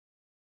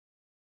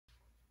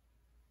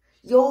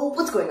Yo,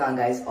 what's going on,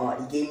 guys?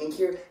 Gaming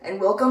here, and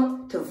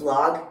welcome to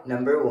vlog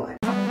number 1.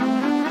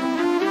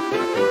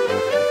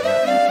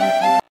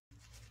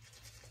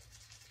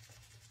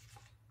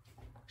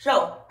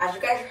 So, as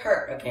you guys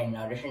heard, okay,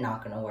 no, this is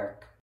not gonna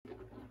work.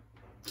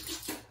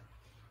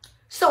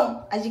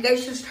 So, as you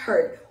guys just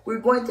heard, we're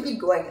going to be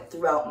going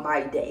throughout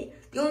my day.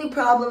 The only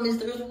problem is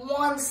there's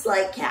one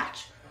slight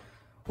catch.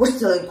 We're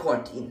still in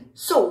quarantine.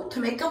 So, to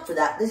make up for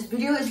that, this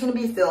video is going to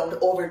be filmed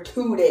over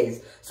 2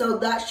 days. So,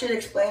 that should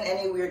explain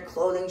any weird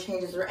clothing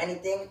changes or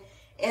anything.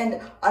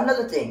 And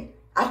another thing,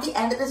 at the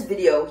end of this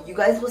video, you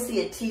guys will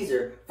see a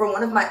teaser for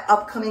one of my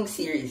upcoming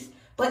series.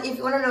 But if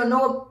you want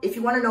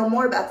to know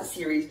more about the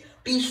series,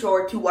 be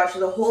sure to watch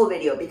the whole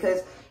video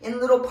because in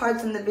little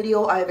parts in the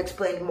video, I have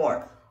explained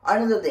more.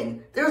 Another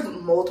thing, there's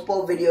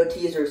multiple video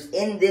teasers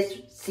in this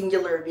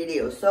singular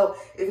video. So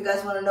if you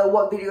guys want to know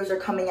what videos are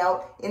coming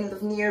out in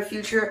the near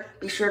future,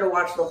 be sure to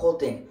watch the whole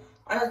thing.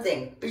 Another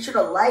thing, be sure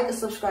to like,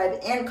 subscribe,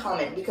 and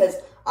comment because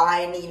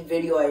I need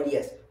video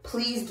ideas.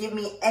 Please give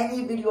me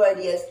any video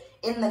ideas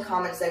in the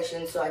comment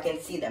section so I can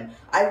see them.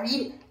 I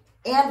read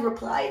and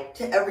reply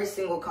to every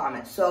single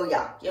comment. So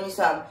yeah, give me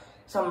some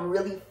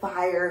really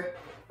fire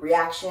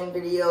reaction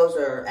videos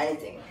or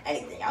anything.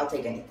 I'll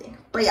take anything.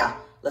 But yeah,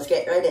 let's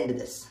get right into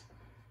this.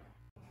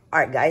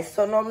 Alright guys,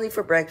 so normally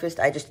for breakfast,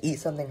 I just eat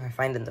something I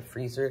find in the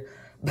freezer.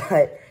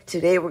 But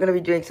today we're going to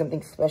be doing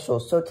something special.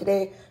 So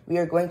today we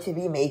are going to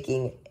be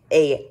making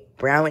a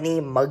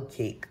brownie mug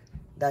cake.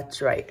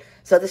 That's right.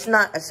 So this is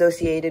not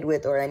associated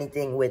with or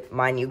anything with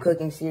my new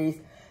cooking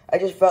series. I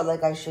just felt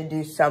like I should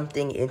do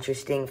something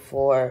interesting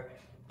for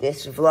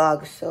this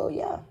vlog. So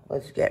yeah,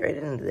 let's get right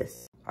into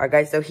this. Alright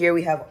guys, so here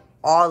we have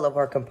all of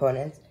our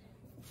components.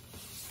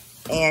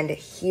 And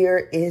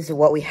here is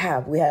what we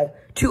have. We have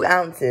 2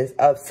 ounces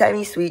of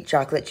semi-sweet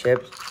chocolate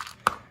chips.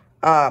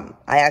 I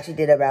actually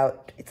did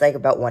about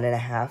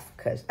 1.5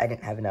 because I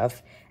didn't have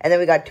enough. And then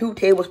we got 2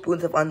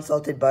 tablespoons of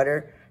unsalted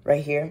butter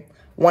right here.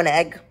 1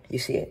 egg, you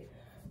see it.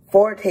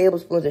 4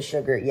 tablespoons of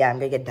sugar. Yeah, I'm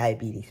going to get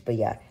diabetes, but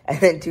yeah. And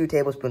then 2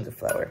 tablespoons of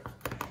flour.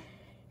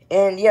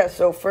 And yeah,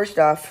 so first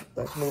off,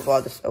 let's move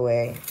all this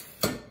away.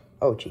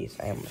 Oh, jeez,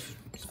 I almost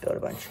spilled a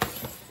bunch.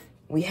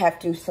 We have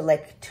to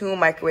select 2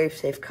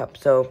 microwave-safe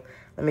cups. So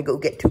let me go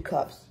get 2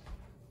 cups.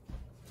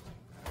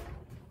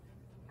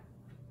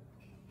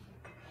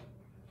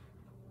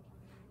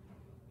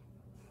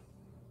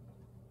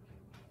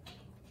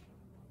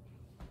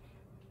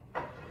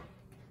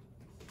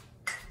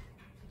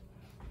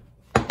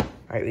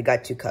 All right, we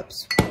got 2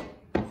 cups.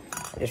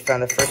 I just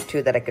found the first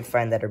 2 that I could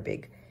find that are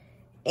big.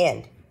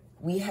 And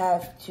we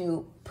have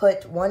to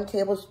put 1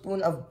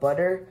 tablespoon of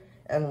butter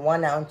and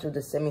 1 ounce of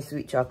the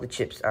semi-sweet chocolate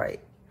chips. All right.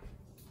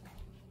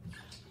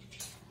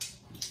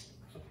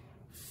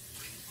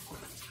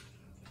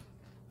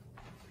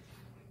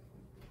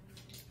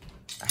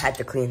 I had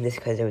to clean this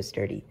because it was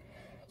dirty.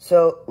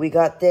 So we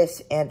got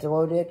this, and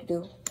what would we have to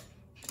do?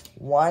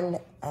 1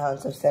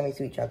 ounce of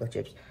semi-sweet chocolate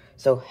chips.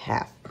 So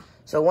half.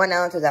 So 1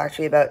 ounce is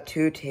actually about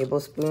 2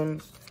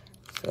 tablespoons.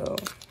 So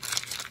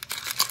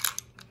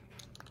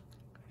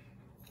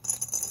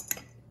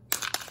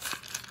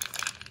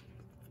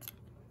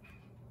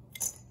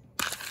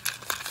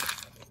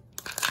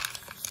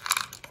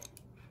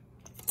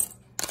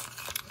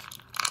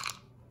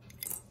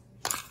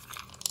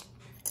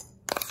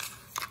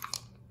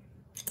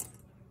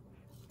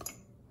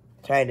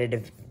try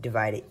to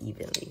divide it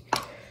evenly.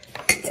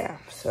 Yeah,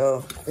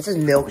 so this is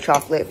milk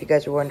chocolate, if you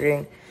guys are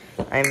wondering.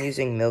 I'm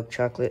using milk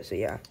chocolate, so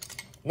yeah.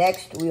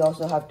 Next, we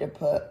also have to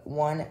put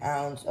 1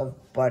 ounce of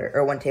butter,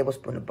 or 1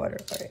 tablespoon of butter.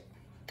 All right.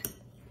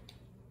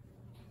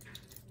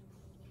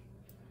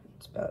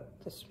 It's about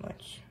this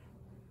much.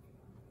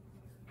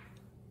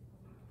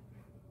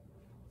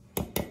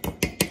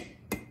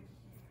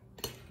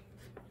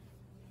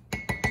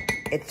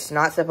 It's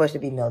not supposed to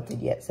be melted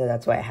yet, so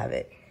that's why I have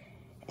it.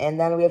 And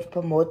then we have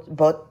to put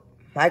both,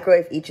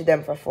 microwave each of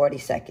them for 40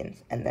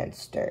 seconds, and then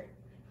stir.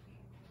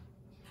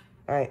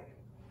 All right.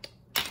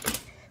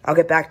 I'll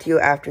get back to you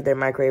after they're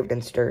microwaved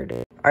and stirred.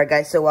 All right,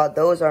 guys, so while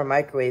those are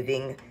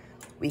microwaving,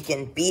 we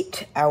can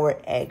beat our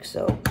egg,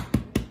 so.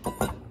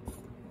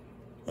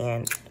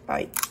 And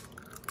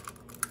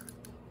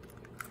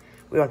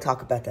we don't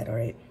talk about that, all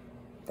right?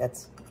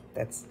 That's,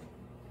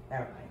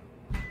 never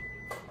mind.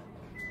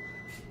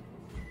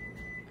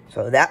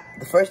 So the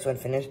first one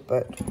finished,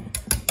 but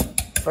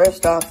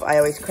first off, I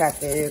always crack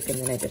the egg and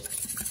then I just.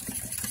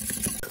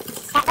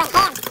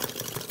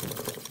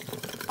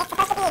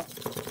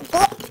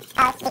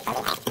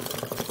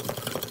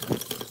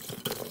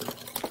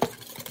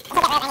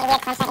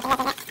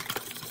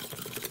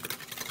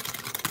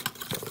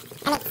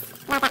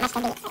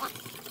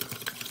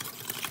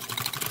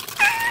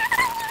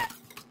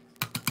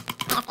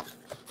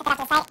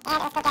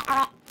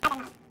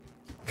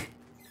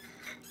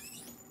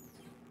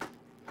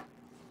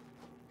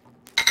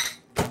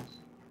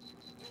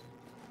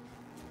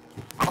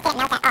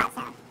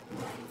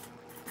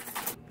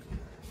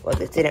 Well,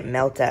 this didn't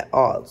melt at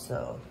all,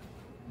 so.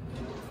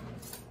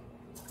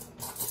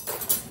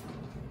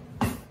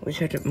 We just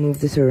have to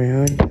move this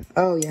around.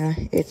 Oh yeah,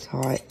 it's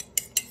hot.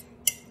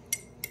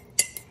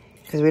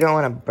 Because we don't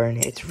want to burn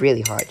it. It's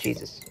really hot,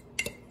 Jesus.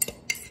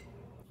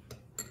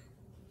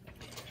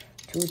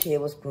 2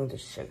 tablespoons of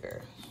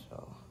sugar.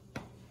 So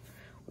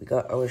we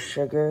got our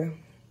sugar.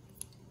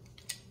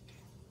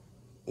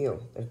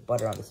 Ew, there's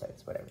butter on the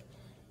sides, whatever.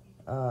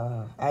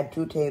 Add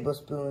 2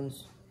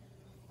 tablespoons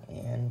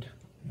and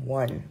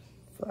 1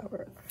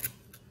 flour.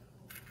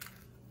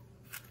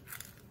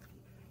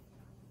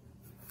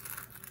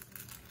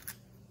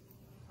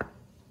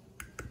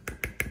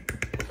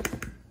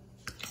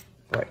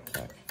 Right.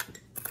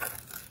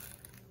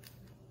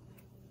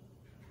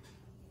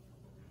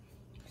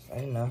 Is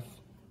that enough?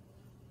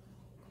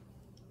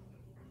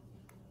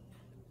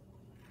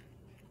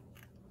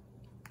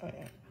 Oh,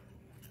 yeah.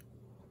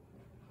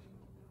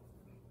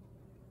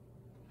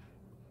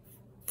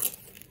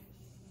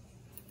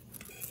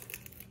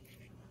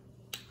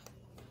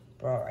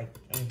 Bro,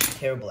 I'm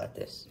terrible at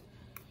this.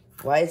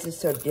 Why is this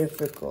so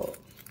difficult?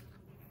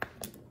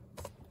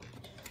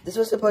 This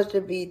was supposed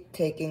to be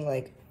taking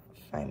like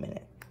 5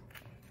 minutes.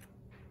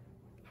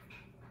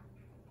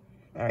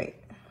 Alright,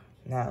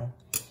 now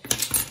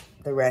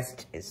the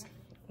rest is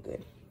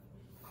good.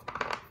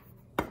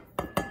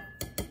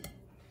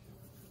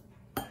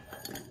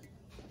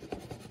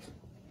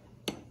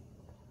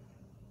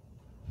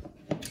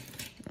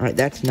 Alright,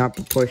 that's not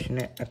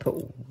proportionate. I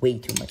put way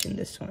too much in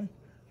this one.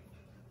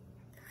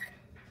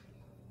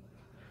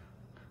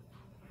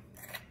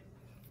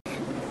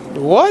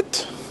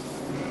 What?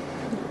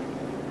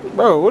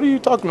 Bro, what are you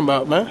talking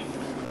about, man?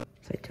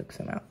 So I took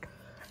some out.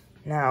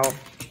 Now,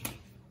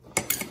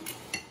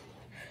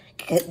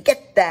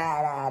 get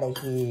that out of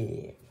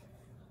here.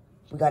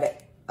 We got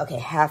it. Okay,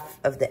 half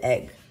of the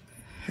egg.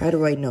 How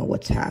do I know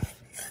what's half?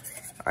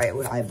 Alright,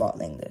 we're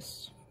eyeballing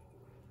this.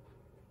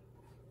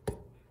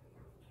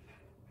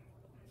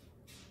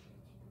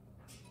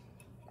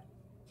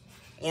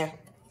 Yeah.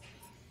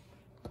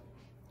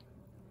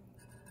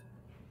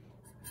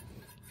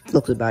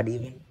 Looks about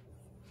even.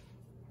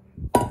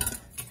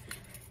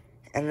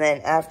 And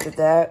then after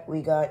that,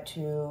 we got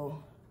to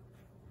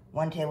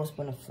 1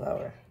 tablespoon of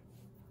flour.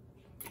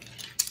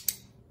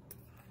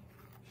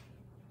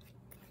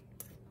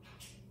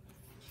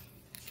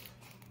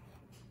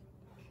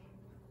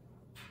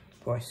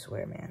 Boy, I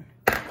swear, man.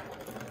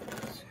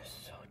 This is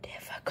so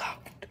difficult.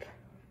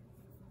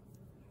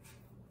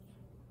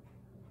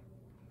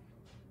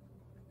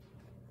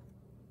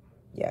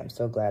 Yeah, I'm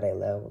so glad I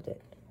leveled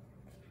it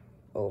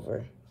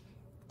over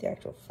the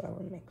actual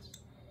flour mix.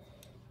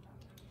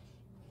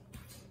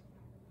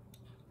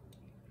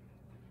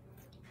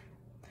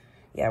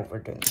 Yeah, we're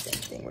doing the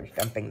same thing. We're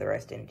dumping the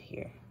rest into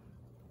here.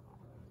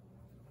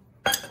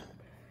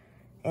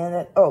 And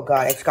then, oh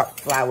God, I just got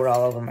flour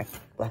all over my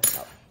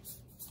laptop.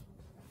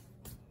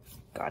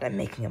 God, I'm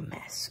making a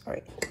mess. All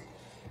right.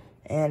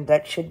 And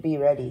that should be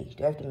ready.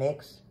 Do I have to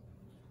mix?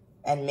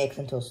 And mix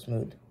until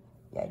smooth.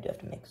 Yeah, I do have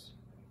to mix.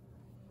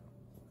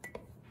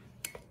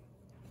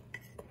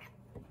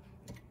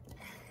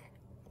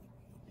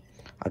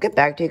 I'll get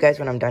back to you guys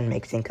when I'm done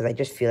mixing because I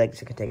just feel like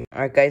this could take.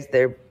 Alright guys,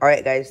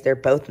 they're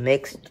both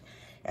mixed.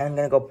 And I'm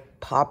gonna go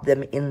pop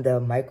them in the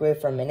microwave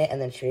for a minute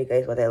and then show you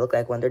guys what they look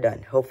like when they're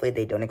done. Hopefully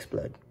they don't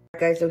explode.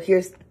 Alright guys, so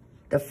here's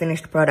the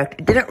finished product.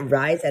 It didn't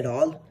rise at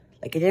all.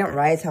 Like, it didn't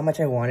rise how much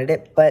I wanted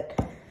it, but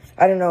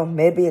I don't know,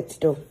 maybe it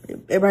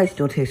probably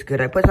still tastes good.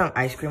 I put some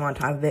ice cream on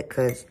top of it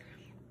because,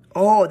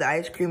 oh, the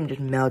ice cream just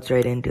melts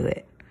right into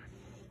it.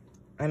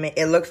 I mean,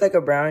 it looks like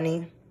a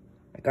brownie.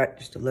 I got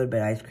just a little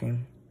bit of ice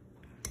cream.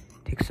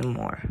 Take some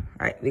more.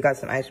 All right, we got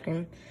some ice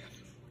cream.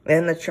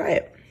 And let's try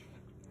it.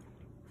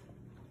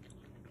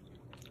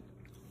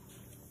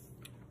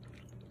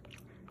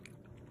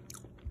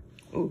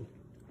 Ooh.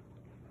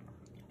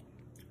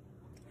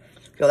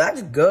 So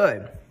that's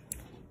good.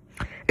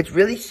 It's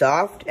really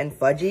soft and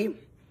fudgy,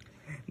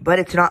 but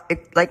it's not,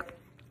 it's like,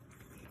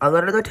 a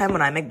lot of the time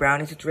when I make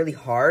brownies, it's really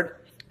hard.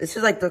 This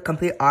is like the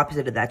complete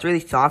opposite of that. It's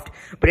really soft,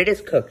 but it is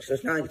cooked, so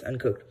it's not like it's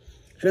uncooked.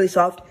 It's really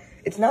soft.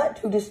 It's not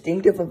too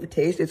distinctive of a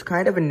taste. It's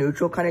kind of a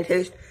neutral kind of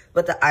taste,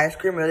 but the ice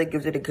cream really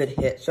gives it a good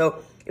hit.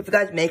 So if you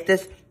guys make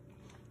this,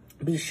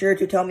 be sure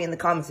to tell me in the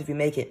comments if you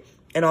make it.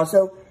 And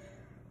also,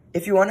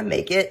 if you want to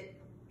make it,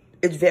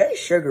 it's very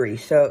sugary.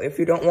 So if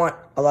you don't want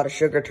a lot of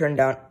sugar, tune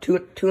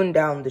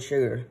down the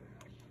sugar.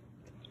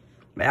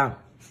 But yeah,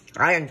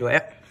 I enjoy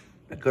it.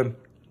 It's good.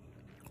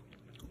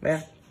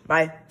 Yeah,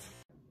 bye.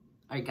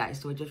 Alright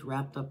guys, so I just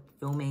wrapped up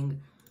filming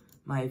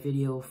my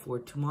video for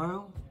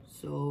tomorrow.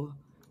 So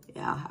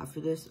yeah, after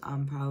this,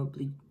 I'm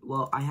probably,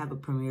 well, I have a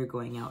premiere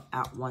going out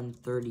at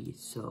 1:30,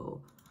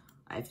 so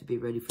I have to be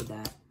ready for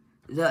that.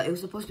 It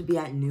was supposed to be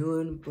at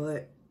noon,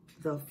 but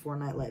the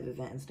Fortnite live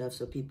event and stuff,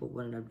 so people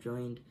wouldn't have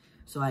joined,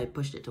 so I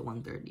pushed it to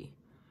 1:30.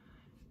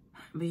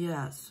 But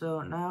yeah,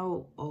 so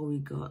now all we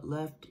got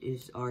left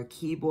is our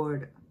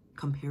keyboard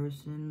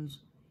comparisons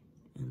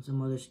and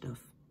some other stuff.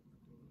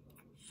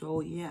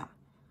 So yeah,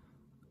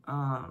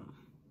 I'll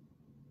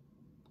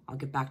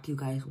get back to you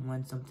guys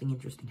when something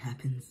interesting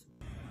happens.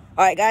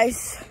 Alright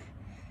guys,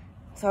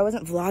 So I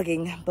wasn't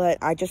vlogging, but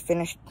I just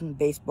finished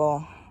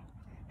baseball.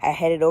 I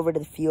headed over to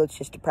the fields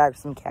just to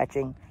practice some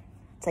catching.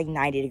 It's like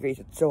 90 degrees,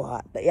 it's so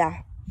hot. But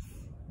yeah,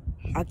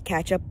 I'll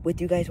catch up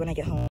with you guys when I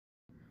get home.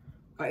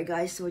 Alright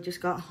guys, so I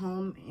just got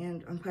home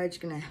and I'm probably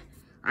just gonna,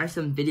 I have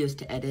some videos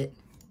to edit.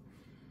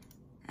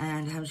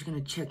 And I'm just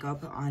gonna check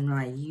up on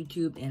my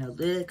YouTube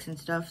analytics and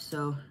stuff.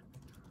 So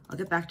I'll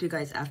get back to you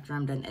guys after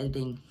I'm done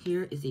editing.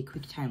 Here is a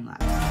quick time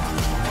lapse.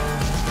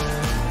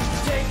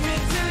 Take me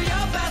to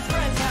your best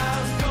friend's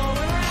house, going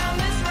around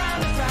this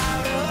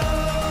roundabout,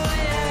 oh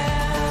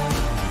yeah.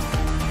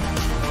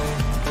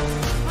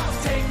 Oh,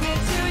 take me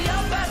to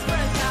your best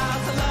friend's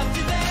house, I loved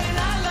you then and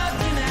I love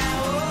you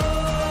now,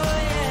 oh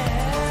yeah.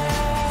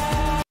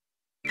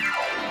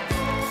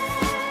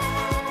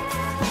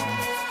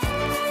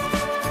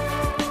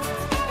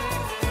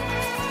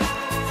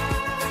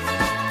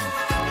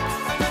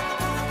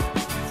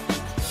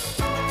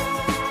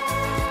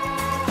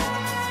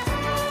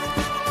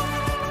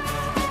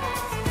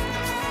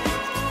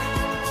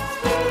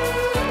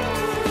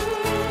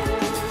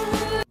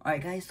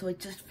 Alright guys, so I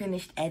just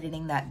finished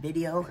editing that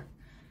video.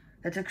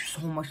 That took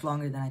so much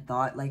longer than I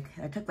thought. Like,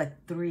 it took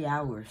like 3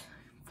 hours,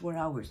 4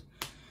 hours.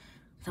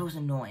 That was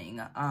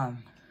annoying.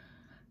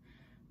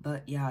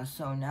 But yeah,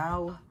 so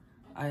now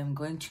I'm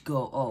going to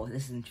go, oh,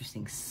 this is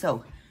interesting.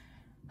 So,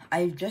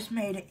 I've just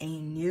made a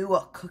new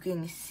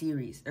cooking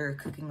series, or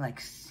cooking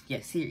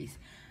series.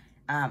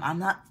 I'm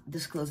not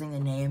disclosing the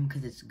name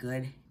because it's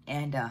good.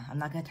 And I'm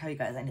not going to tell you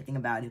guys anything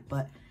about it,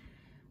 but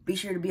be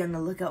sure to be on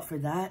the lookout for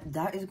that.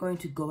 That is going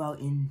to go out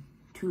in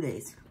 2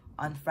 days,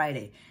 on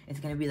Friday. It's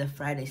going to be the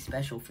Friday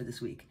special for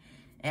this week.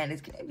 And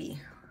it's going to be,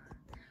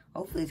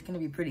 hopefully it's going to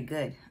be pretty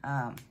good.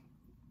 But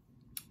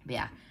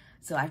yeah,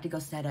 so I have to go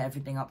set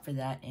everything up for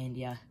that. And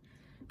yeah,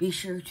 be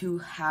sure to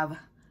have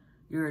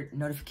your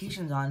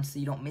notifications on so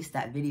you don't miss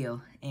that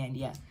video. And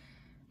yeah,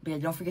 but yeah,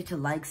 don't forget to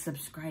like,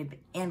 subscribe,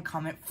 and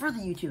comment for the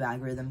YouTube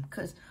algorithm,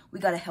 because we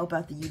got to help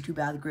out the YouTube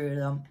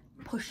algorithm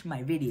push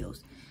my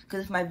videos.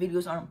 Because if my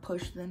videos aren't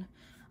pushed, then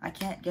I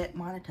can't get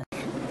monetized.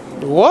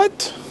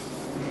 What?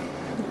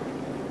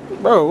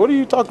 Bro, what are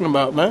you talking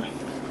about, man? I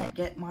can't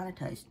get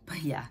monetized.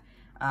 But yeah,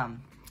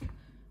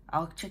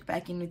 I'll check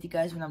back in with you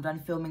guys when I'm done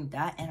filming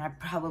that, and I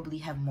probably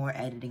have more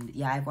editing.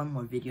 Yeah, I have one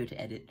more video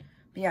to edit.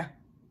 But yeah,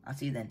 I'll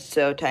see you then.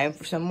 So time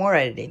for some more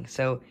editing.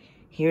 So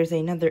here's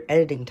another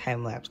editing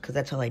time lapse, because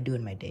that's all I do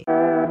in my day.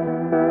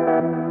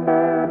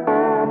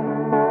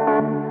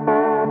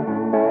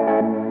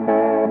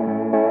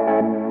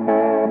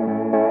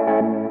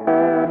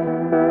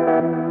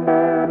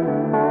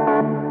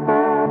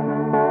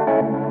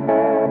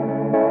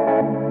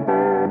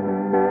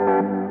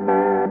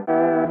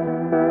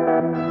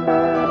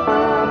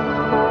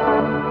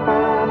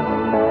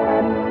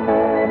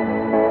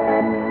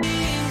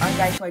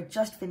 So I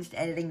just finished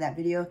editing that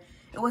video.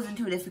 It wasn't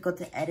too difficult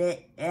to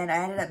edit, and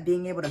I ended up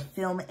being able to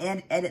film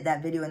and edit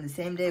that video in the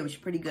same day, which is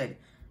pretty good.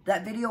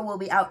 That video will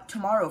be out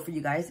tomorrow for you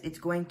guys. It's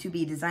going to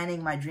be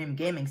designing my dream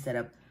gaming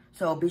setup.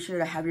 So be sure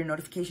to have your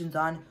notifications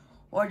on,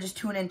 or just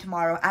tune in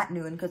tomorrow at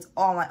noon, because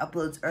all my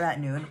uploads are at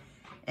noon.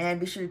 And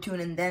be sure to tune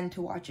in then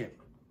to watch it.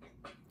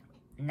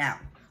 Now,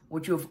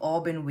 what you have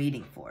all been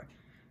waiting for.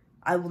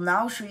 I will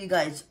now show you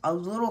guys a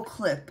little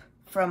clip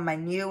from my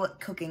new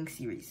cooking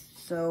series.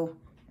 So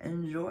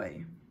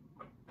enjoy.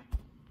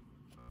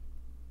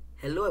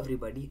 Hello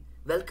everybody,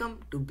 welcome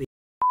to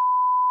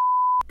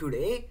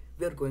Today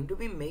we are going to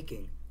be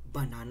making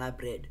banana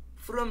bread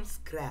from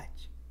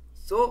scratch.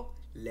 So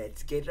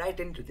let's get right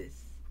into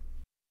this.